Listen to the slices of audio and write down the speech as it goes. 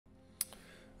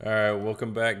Alright,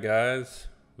 welcome back, guys.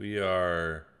 We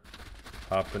are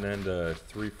hopping into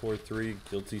 343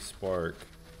 Guilty Spark.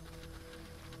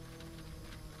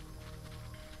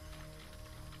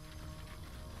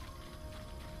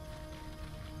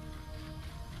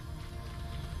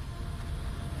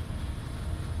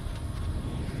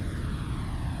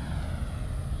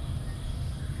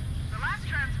 The last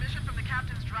transmission from the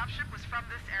captain's dropship was from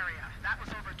this area. That was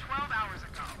over 12 hours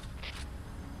ago.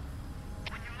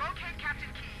 When you locate Captain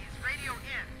Keyes, radio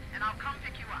in, and I'll come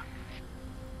pick you up.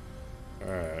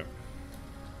 Alright.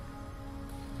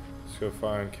 Let's go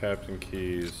find Captain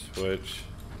Keyes, which...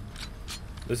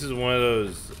 This is one of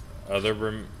those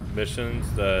other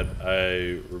missions that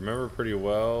I remember pretty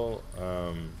well,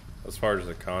 as far as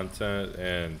the content,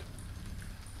 and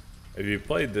if you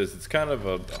played this, it's kind of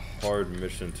a hard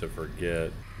mission to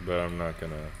forget, but I'm not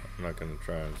gonna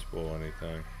try and spoil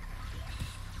anything.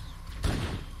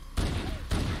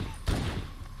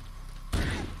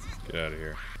 Get out of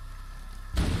here.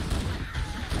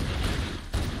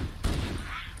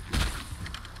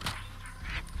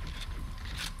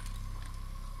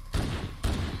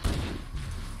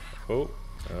 Oh,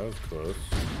 that was close.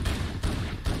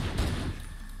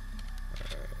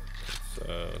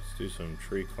 Alright, let's do some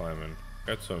tree climbing.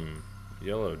 Got some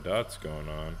yellow dots going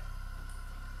on.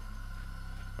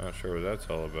 Not sure what that's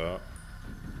all about.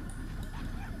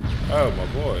 Oh, my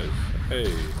boys.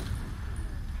 Hey.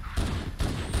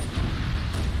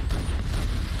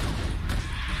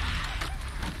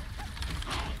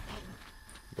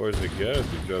 Boys are good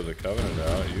if you throw the Covenant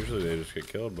out. Usually they just get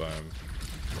killed by him.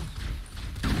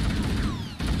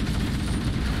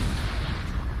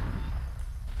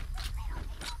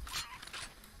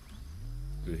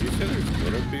 Did he say there's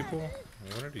little people?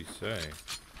 What did he say?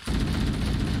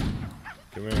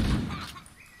 Come here.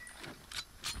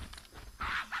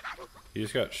 He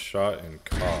just got shot and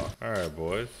caught. Alright,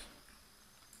 boys.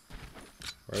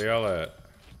 Where y'all at?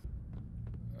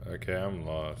 Okay, I'm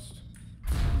lost.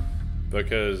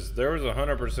 Because there was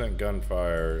 100%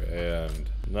 gunfire and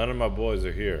none of my boys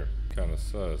are here. Kinda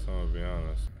sus, I'm gonna be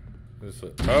honest.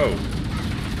 Oh!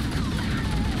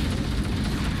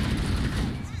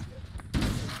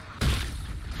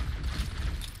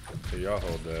 Okay, y'all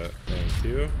hold that. Thank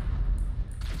you.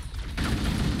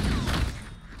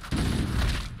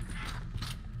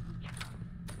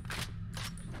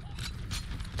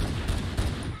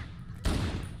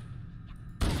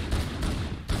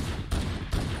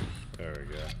 There we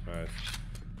go. Nice.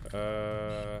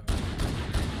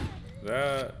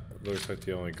 That looks like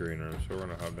the only green room, so we're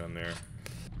gonna hop down there.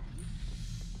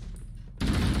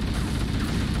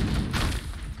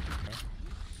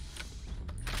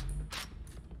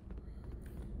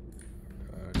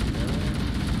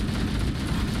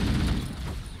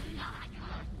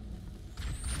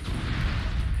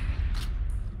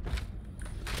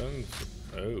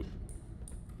 Oh,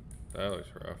 that looks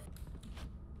rough.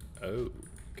 Oh,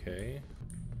 okay.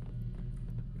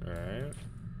 Alright.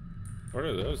 What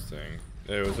are those things?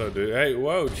 Hey, what's up, dude? Hey,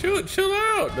 whoa, chill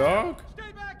out, dog.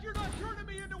 Stay back, you're not turning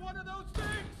me into one of those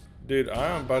things. Dude,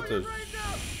 I'm about to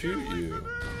shoot you.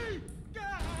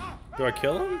 Do I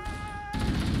kill him?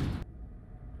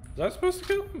 Is I supposed to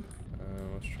kill him?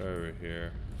 Let's try over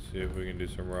here. See if we can do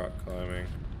some rock climbing.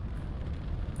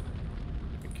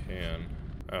 We can.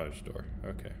 Oh, there's a door.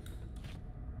 Okay.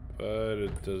 But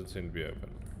it doesn't seem to be open.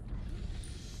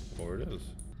 Or it is.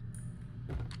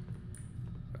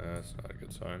 That's not a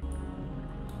good sign.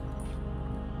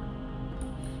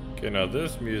 Okay, now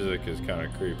this music is kind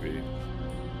of creepy.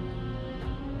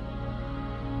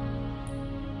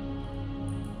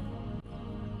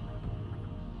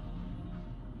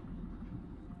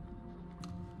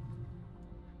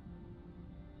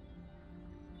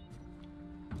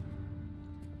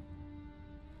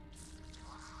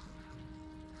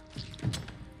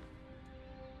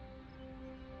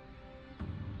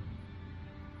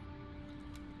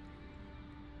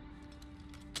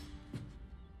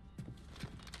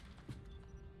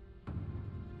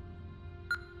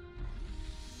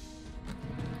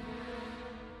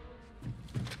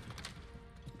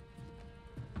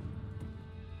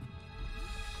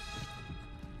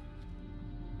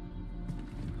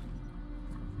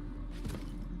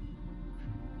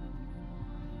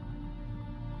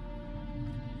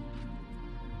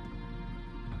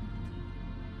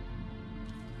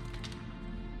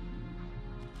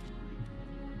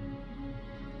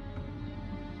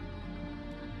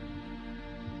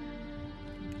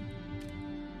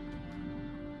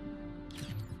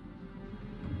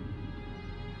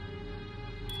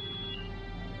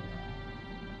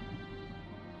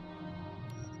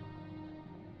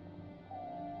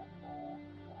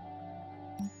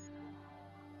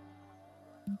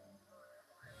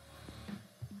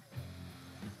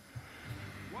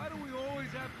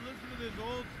 this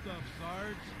old stuff,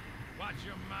 Sarge. Watch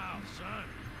your mouth, son.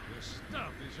 This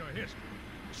stuff is your history.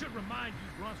 It should remind you,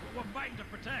 Grunts, what we're fighting to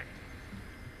protect.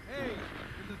 Hey,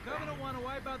 if the Covenant want to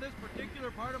wipe out this particular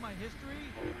part of my history,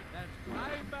 that's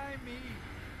fine by me.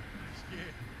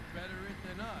 Shit, better it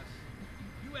than us.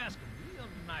 You ask them real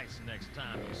nice next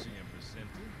time you see him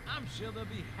presented. I'm sure they'll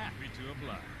be happy to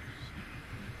oblige.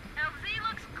 LZ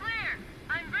looks clear.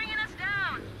 I'm bringing us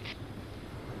down.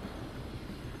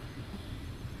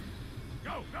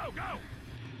 Go, go, go!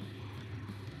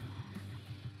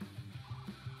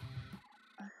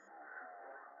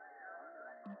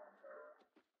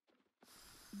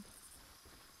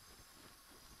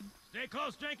 Stay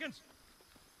close, Jenkins.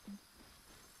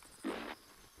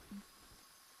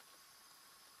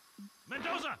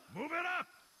 Mendoza, move it up!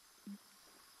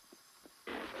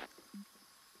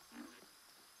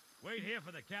 Wait here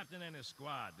for the captain and his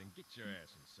squad, then get your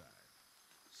ass inside.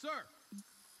 Sir!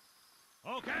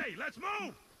 Okay, let's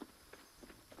move!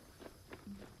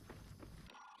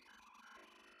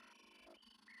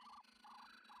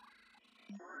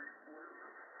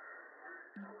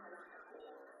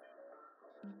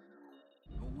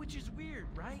 Which is weird,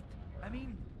 right? I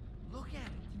mean, look at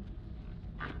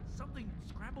it. Something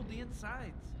scrambled the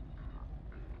insides.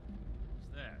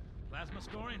 What's that? Plasma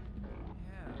scoring?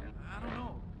 Yeah, I don't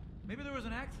know. Maybe there was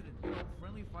an accident.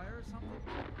 Friendly fire or something?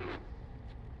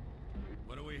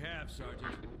 What do we have, Sergeant?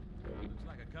 Looks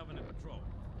like a Covenant patrol.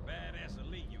 Badass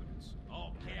elite units.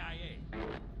 All KIA.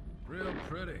 Real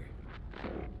pretty.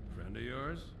 Friend of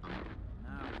yours? Nah,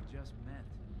 we just met.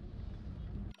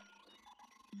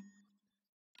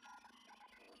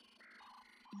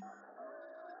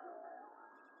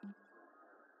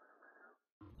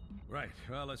 Right,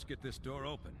 well, let's get this door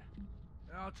open.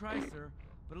 I'll try, sir.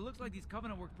 But it looks like these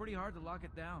Covenant worked pretty hard to lock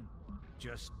it down.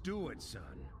 Just do it, son.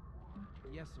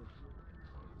 Yes, sir.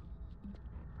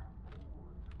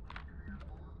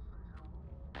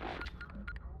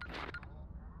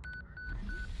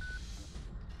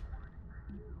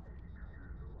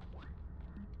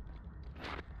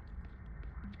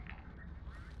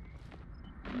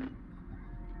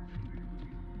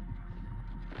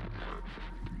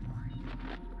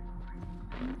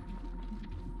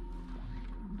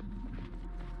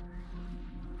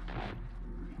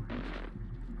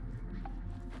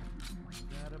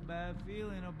 Got a bad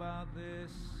feeling about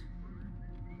this.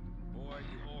 Boy,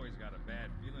 you always got a bad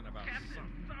feeling about something.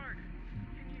 Sarge,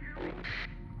 can you hear me?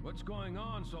 What's going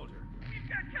on, soldier? We've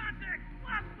got contact.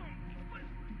 Lost them. But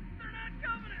they're not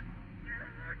Covenant.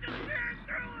 They're just tearing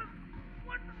through us.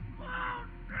 What the? Oh,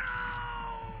 no!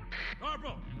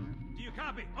 Corporal, do you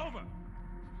copy? Over.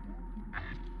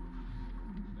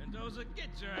 Mendoza, get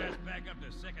your ass back up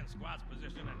to second squad's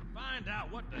position and find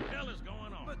out what the hell is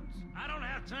going on. But- I don't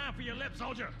have time for your lip,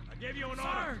 soldier. I gave you an order.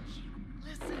 Sarge!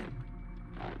 Listen!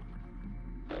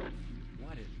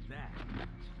 What is that?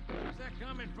 Where's that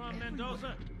coming from,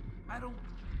 Mendoza? I don't...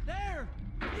 There!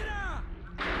 Get out!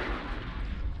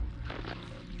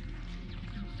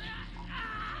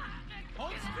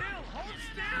 Hold still! Hold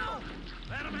still!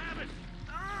 Let him have it!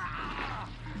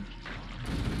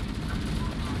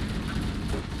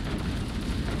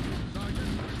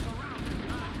 Sergeant, we're surrounded.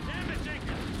 Damn it,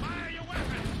 Jenkins! Fire your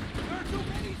weapons! There are too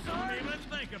many, Don't Sarge! even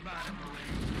think about it,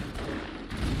 Marine.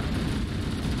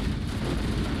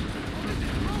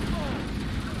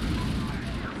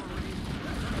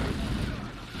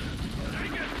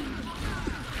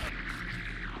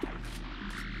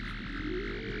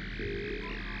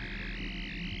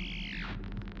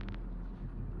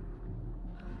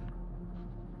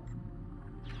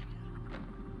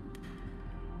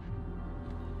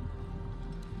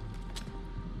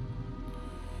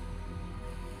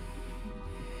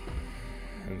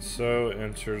 And so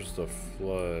enters the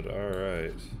flood.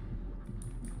 Alright.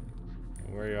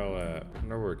 Where y'all at? I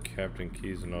wonder where Captain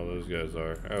Keyes and all those guys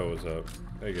are. Oh, what's up?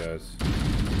 Hey guys.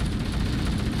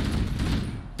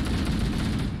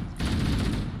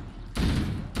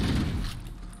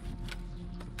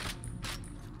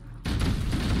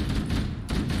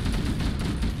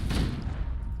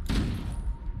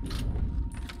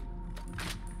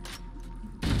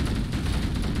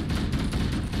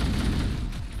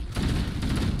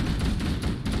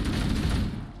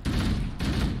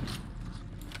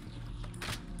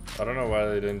 I don't know why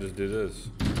they didn't just do this.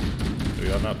 Have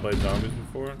y'all not played zombies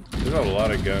before? There's a lot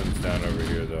of guns down over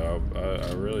here though.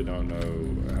 I really don't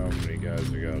know how many guys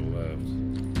we got left.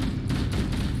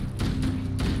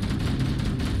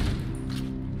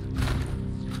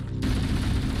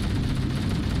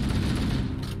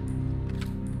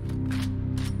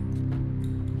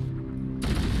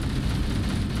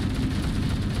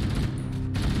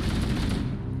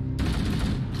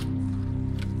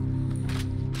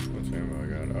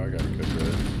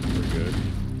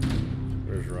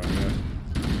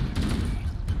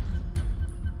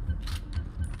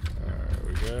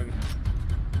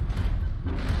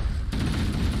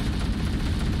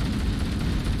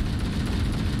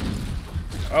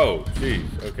 Oh, jeez.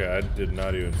 Okay, I did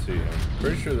not even see him.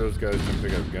 Pretty sure those guys can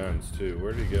pick up guns too.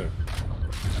 Where did he go?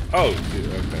 Oh, dude,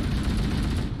 okay.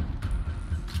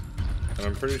 And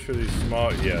I'm pretty sure these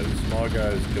small guys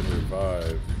can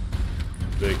revive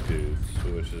big dudes,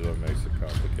 which is what makes it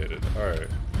complicated. Alright.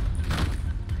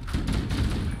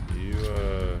 You,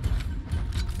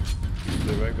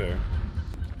 stay back there.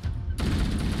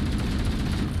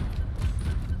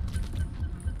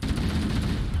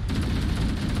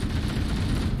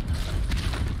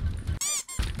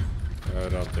 I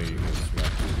don't think you can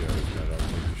smack these guys. I don't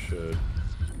think you should.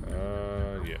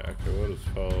 Yeah, okay, we'll just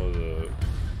follow the...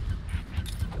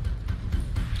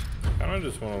 I kinda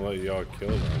just wanna let y'all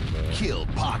kill them, but... Kill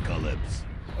Apocalypse.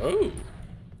 Oh!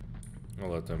 I'll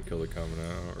let them kill the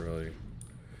Covenant.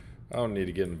 I don't need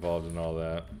to get involved in all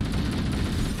that.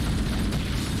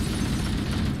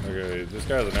 Okay, this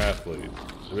guy's an athlete.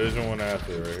 Division 1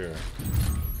 athlete right here.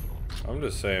 I'm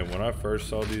just saying, when I first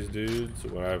saw these dudes,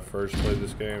 when I first played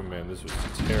this game, man, this was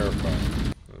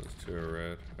terrifying. Those two are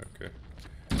red. Okay.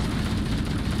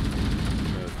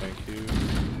 Thank you.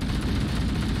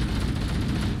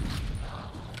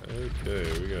 Okay,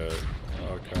 we got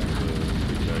all kinds of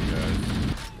big bad guys.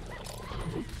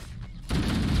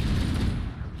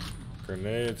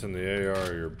 Grenades and the AR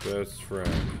are your best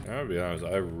friend. I'm gonna be honest,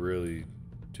 I really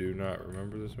do not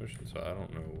remember this mission, so I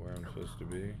don't know where I'm supposed to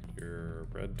be. Your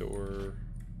red door.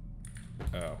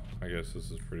 Oh, I guess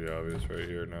this is pretty obvious right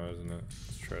here now, isn't it?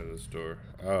 Let's try this door.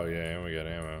 Oh yeah, and we got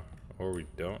ammo. Or we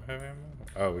don't have ammo?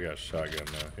 Oh, we got shotgun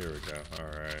now. Here we go.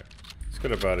 Alright. Let's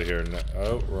get up out of here.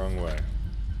 Oh, wrong way.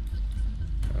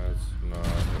 That's not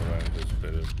what I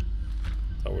anticipated.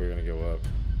 Thought we were gonna go up.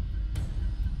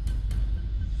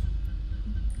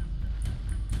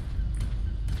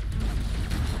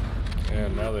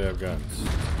 And now they have guns.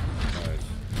 Nice.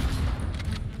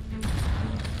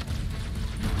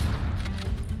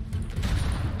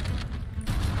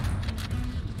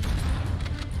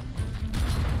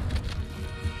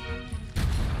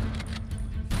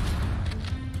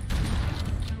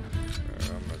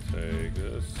 I'm gonna take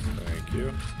this. Thank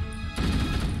you.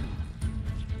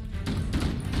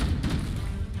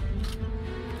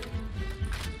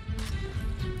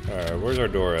 Alright, where's our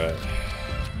door at?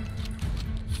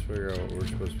 Figure out what we're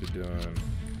supposed to be doing.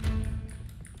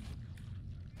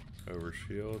 Over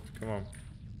shield. Come on.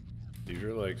 Use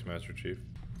your legs, Master Chief.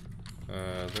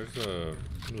 There's a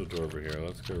door over here.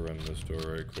 Let's go run this door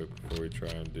right quick before we try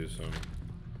and do some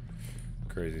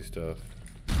crazy stuff.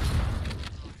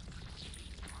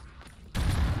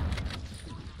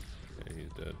 Yeah,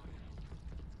 he's dead.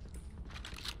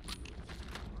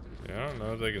 Yeah, I don't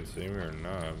know if they can see me or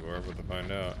not, but we're about to find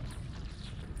out.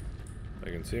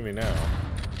 They can see me now.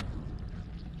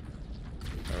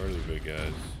 Where are the big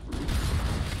guys?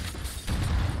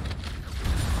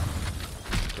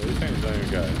 So these things don't even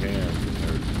got hands, and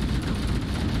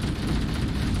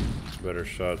they're better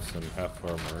shots than half of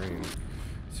our Marines.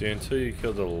 See, until you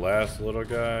kill the last little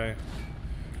guy,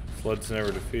 Flood's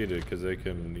never defeated because they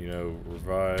can, you know,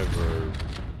 revive or,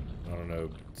 I don't know,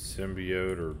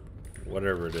 symbiote or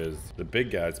whatever it is. The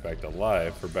big guys back to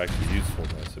life, or back to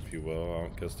usefulness, if you will. I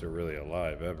don't guess they're really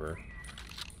alive ever.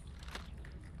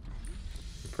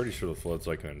 Pretty sure the Flood's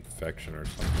like an infection or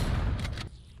something.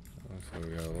 Looks like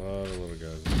we got a lot of little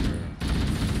guys in here.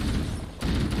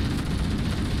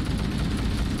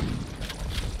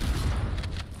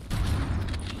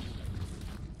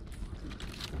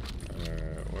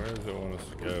 Alright, where does it want us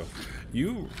to go?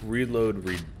 You reload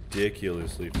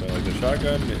ridiculously fast. Like the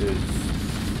shotgun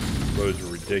goes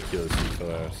ridiculously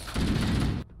fast.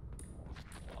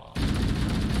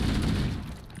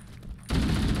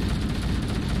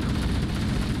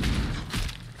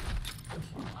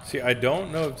 See, I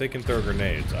don't know if they can throw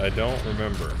grenades. I don't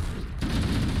remember.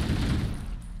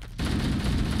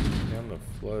 Can the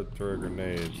Flood throw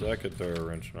grenades? That could throw a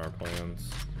wrench in our plans.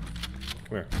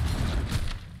 Come here.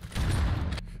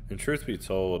 And truth be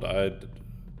told,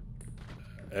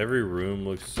 every room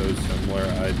looks so similar.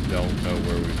 I don't know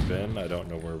where we've been. I don't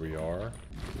know where we are.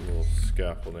 A little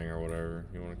scaffolding or whatever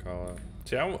you want to call it.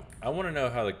 See, I want to know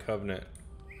how the Covenant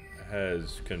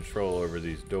has control over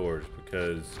these doors,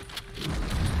 because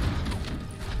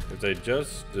if they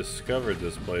just discovered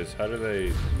this place, how do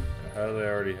they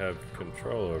already have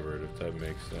control over it, if that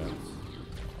makes sense?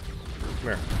 Come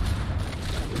here.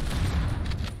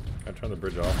 Can I turn the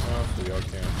bridge off now so y'all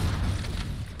can't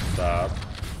stop?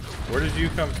 Where did you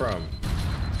come from?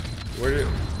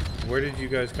 Where did you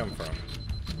guys come from?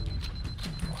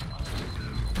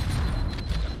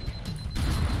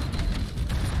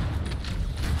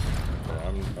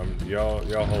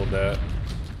 Y'all hold that.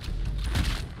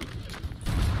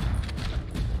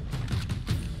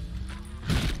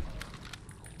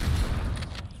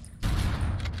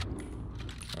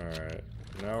 Alright,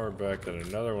 now we're back at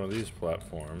another one of these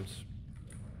platforms.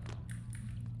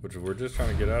 Which we're just trying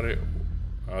to get out of here.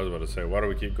 I was about to say, why do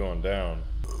we keep going down?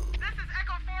 This is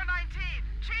Echo 419.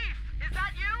 Chief, is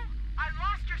that you? I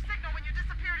lost your signal when you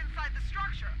disappeared inside the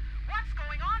structure. What's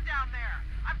going on down there?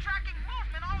 I'm tracking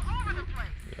movement all over the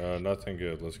place. Nothing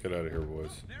good. Let's get out of here,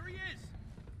 boys. There he is!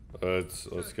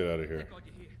 Let's get out of here. Thank God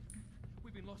you're here.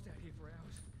 We've been lost out here for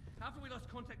hours. After we lost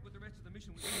contact with the rest of the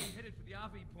mission, we headed for the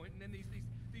RV point, and then these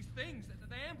things that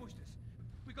they ambushed us.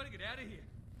 We got to get out of here.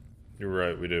 You're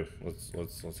right, we do. Let's get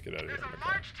out of here. There's a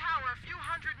large tower a few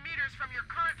hundred meters from your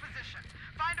current position.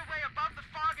 Find a way above the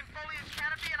fog and foliage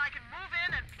canopy, and I can move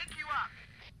in and pick you up.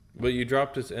 But you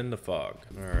dropped us in the fog.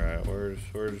 Alright, where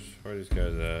are these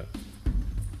guys at?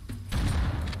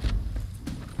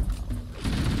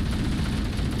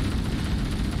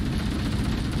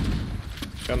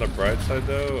 On the bright side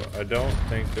though, I don't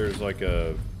think there's like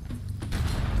an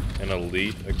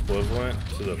elite equivalent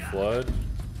to the Flood.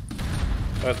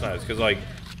 That's nice, because like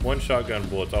one shotgun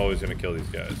bullet's always gonna kill these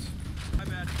guys. I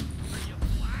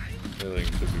think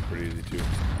it should be pretty easy too.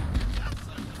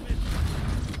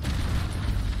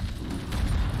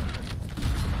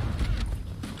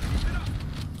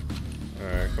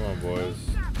 Alright, come on boys.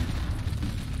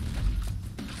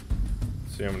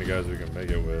 See how many guys we can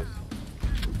make it with.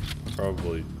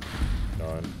 Probably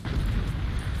none.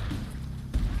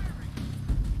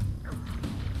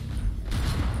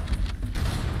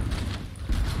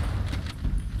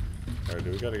 Alright,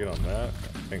 do we gotta get on that?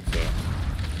 I think so.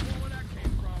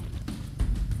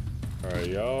 Alright,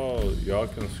 y'all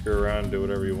can screw around and do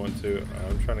whatever you want to.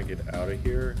 I'm trying to get out of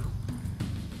here.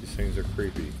 These things are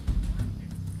creepy.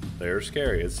 They're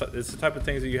scary. It's the type of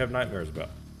things that you have nightmares about.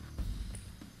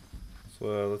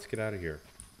 So let's get out of here.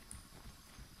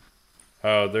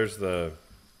 Oh, there's the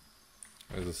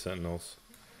sentinels.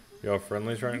 Y'all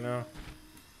friendlies right now?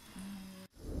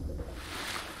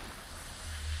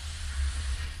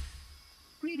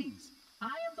 Greetings. I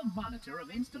am the monitor of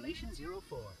Installation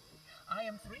 04. I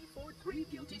am 343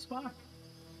 Guilty Spark.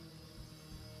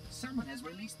 Someone has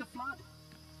released the Flood.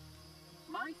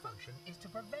 My function is to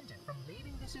prevent it from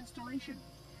leaving this installation,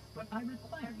 but I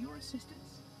require your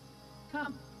assistance.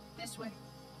 Come, this way.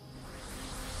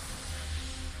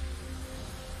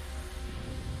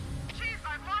 Chief,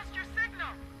 I've lost your signal.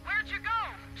 Where'd you go?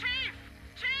 Chief!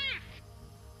 Chief!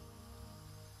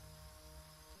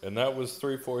 And that was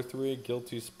 343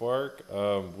 Guilty Spark.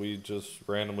 We just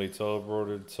randomly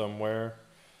teleported somewhere,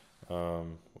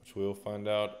 which we'll find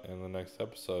out in the next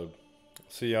episode.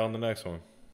 See y'all in the next one.